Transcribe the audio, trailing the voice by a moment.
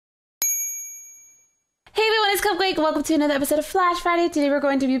it's Cupcake. Welcome to another episode of Flash Friday. Today we're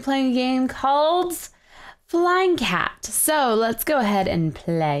going to be playing a game called Flying Cat. So let's go ahead and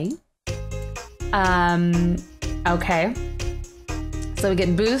play. Okay. So we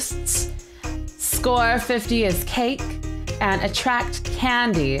get boosts. Score 50 is cake. And attract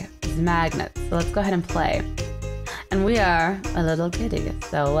candy is magnets. So let's go ahead and play. And we are a little kitty.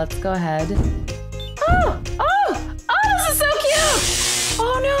 So let's go ahead. Oh, this is so cute.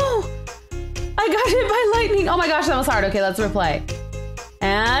 Oh no. I got hit by lightning. Oh my gosh, that was hard. Okay, let's replay.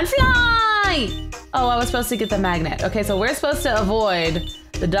 And fly! Oh, I was supposed to get the magnet. Okay, so we're supposed to avoid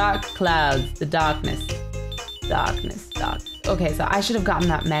the dark clouds, the darkness. Okay, so I should have gotten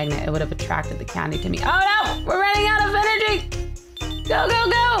that magnet. It would have attracted the candy to me. Oh no, we're running out of energy. Go, go,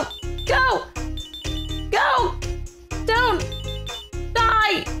 go, go, go. Don't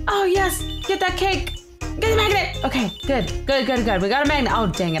die. Oh yes, get that cake. Get the magnet. Okay, good. We got a magnet. Oh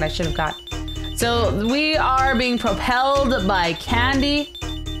dang it, I should have got. So we are being propelled by candy.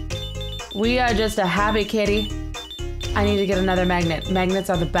 We are just a happy kitty. I need to get another magnet. Magnets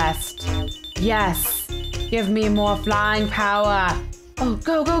are the best. Yes. Give me more flying power. Oh,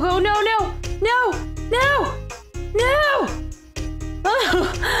 go, go, go. No, no, no, no, no.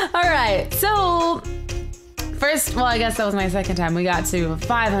 Oh, all right. So first, well, I guess that was my second time. We got to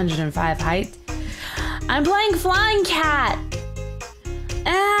 505 height. I'm playing Flying Cat.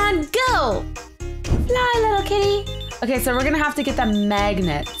 And go. Fly, little kitty. Okay, so we're gonna have to get the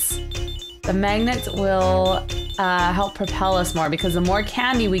magnets. The magnets will help propel us more because the more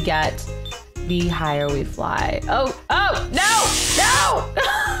candy we get, the higher we fly. Oh, no.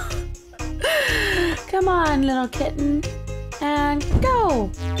 Come on, little kitten. And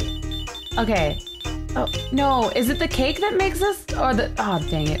go. Okay. Oh, no. Is it the cake that makes us? Or the, oh,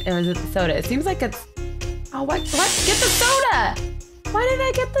 dang it. Or is it the soda? It seems like it's, oh, what? Get the soda. Why did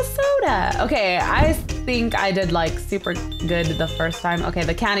I get the soda? Okay, I think I did like super good the first time. Okay,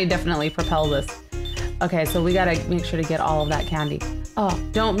 the candy definitely propelled us. Okay, so we gotta make sure to get all of that candy. Oh,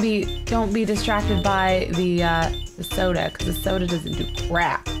 don't be distracted by the soda, because the soda doesn't do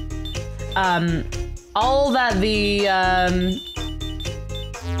crap. All that the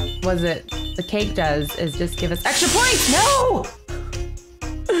the cake does is just give us extra points. No,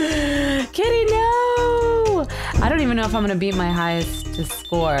 kitty, no. I don't even know if I'm gonna beat my highest to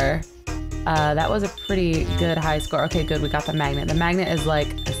score. That was a pretty good high score. Okay, good, we got the magnet. The magnet is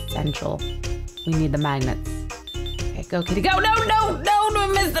like essential. We need the magnets. Okay, go kitty, go. No,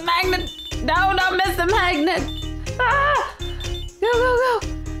 don't miss the magnet. No, don't miss the magnet. Ah! Go.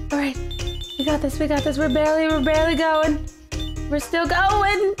 All right, we got this. We're barely going. We're still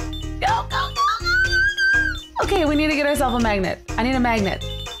going. Go. Okay, we need to get ourselves a magnet. I need a magnet.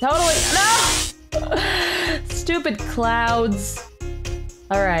 Totally, no! Stupid clouds.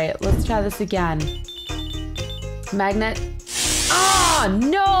 All right, let's try this again. Magnet. Oh,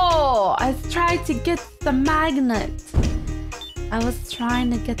 no! I tried to get the magnet. I was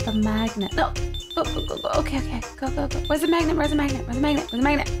trying to get the magnet. No. Go. Okay. Go. Where's the magnet? Magnet.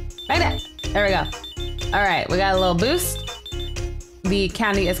 There we go. All right, we got a little boost. The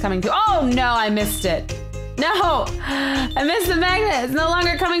candy is coming to. Oh, no, I missed it. No, I missed the magnet. It's no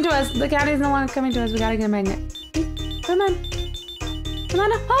longer coming to us. The candy is no longer coming to us. We gotta get a magnet. Come on.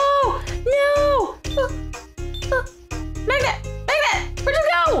 Oh, no. Magnet. Where'd you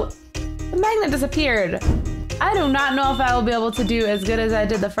go? The magnet disappeared. I do not know if I will be able to do as good as I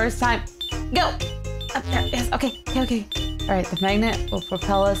did the first time. Go. Up there. Yes. Okay. All right. The magnet will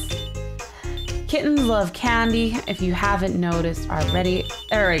propel us. Kittens love candy, if you haven't noticed already.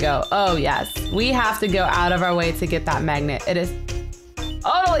 There we go. Oh, yes. We have to go out of our way to get that magnet. It is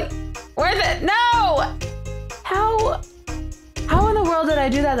totally worth it. No! How in the world did I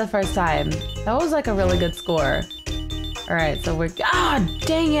do that the first time? That was like a really good score. All right, so we're, ah,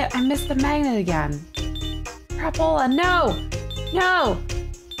 dang it. I missed the magnet again. Crapola, no.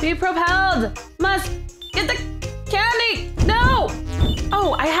 Be propelled. Must get the candy. No.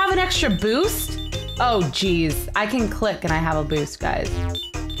 Oh, I have an extra boost? Oh, geez. I can click and I have a boost, guys.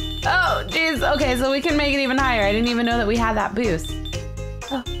 Oh, geez. Okay, so we can make it even higher. I didn't even know that we had that boost.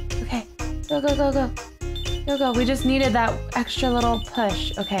 Oh, okay. Go. We just needed that extra little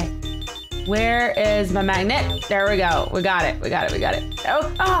push. Okay. Where is my magnet? There we go. We got it.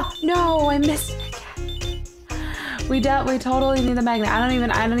 Oh, no, I missed it again. We totally need the magnet. I don't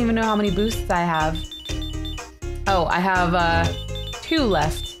even know how many boosts I have. Oh, I have 2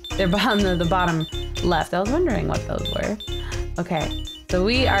 left. They're on the bottom left. I was wondering what those were. Okay, so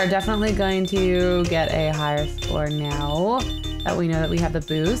we are definitely going to get a higher score now that we know that we have the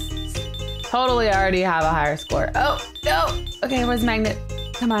boosts. Totally already have a higher score. Oh, no. Okay, where's magnet?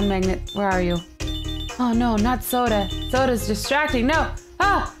 Come on, magnet. Where are you? Oh no, not soda. Soda's distracting. No.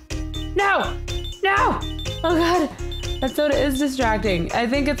 Ah! No! No! Oh god. That soda is distracting. I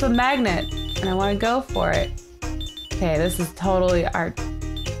think it's a magnet. And I want to go for it. Okay, this is totally our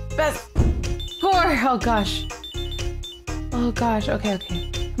best score. Oh gosh. Oh gosh. Okay,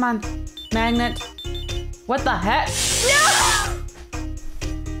 okay. Come on. Magnet. What the heck? No!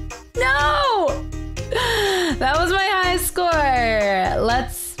 No! That was my high score.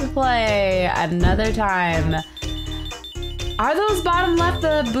 Let's play another time. Are those bottom left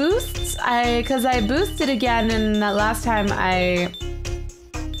the boosts? Cause I boosted again, and that last time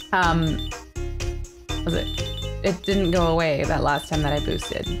it didn't go away that last time that I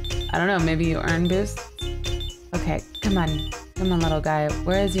boosted. I don't know, maybe you earn boosts? Okay, come on, little guy.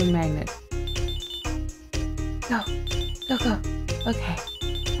 Where is your magnet? Go, go, go. Okay,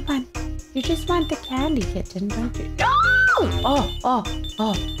 come on. You just want the candy kitten, don't you? No! Oh, oh,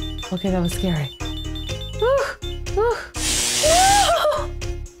 oh. Okay, that was scary. Whew, whew.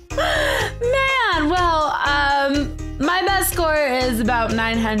 Man, well, my best score is about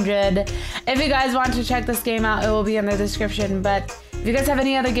 900. If you guys want to check this game out, it will be in the description. But if you guys have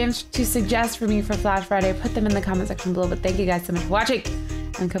any other games to suggest for me for Flash Friday, put them in the comment section below. But thank you guys so much for watching.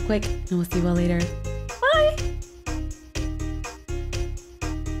 I'm Cupquake, and we'll see you all later. Bye!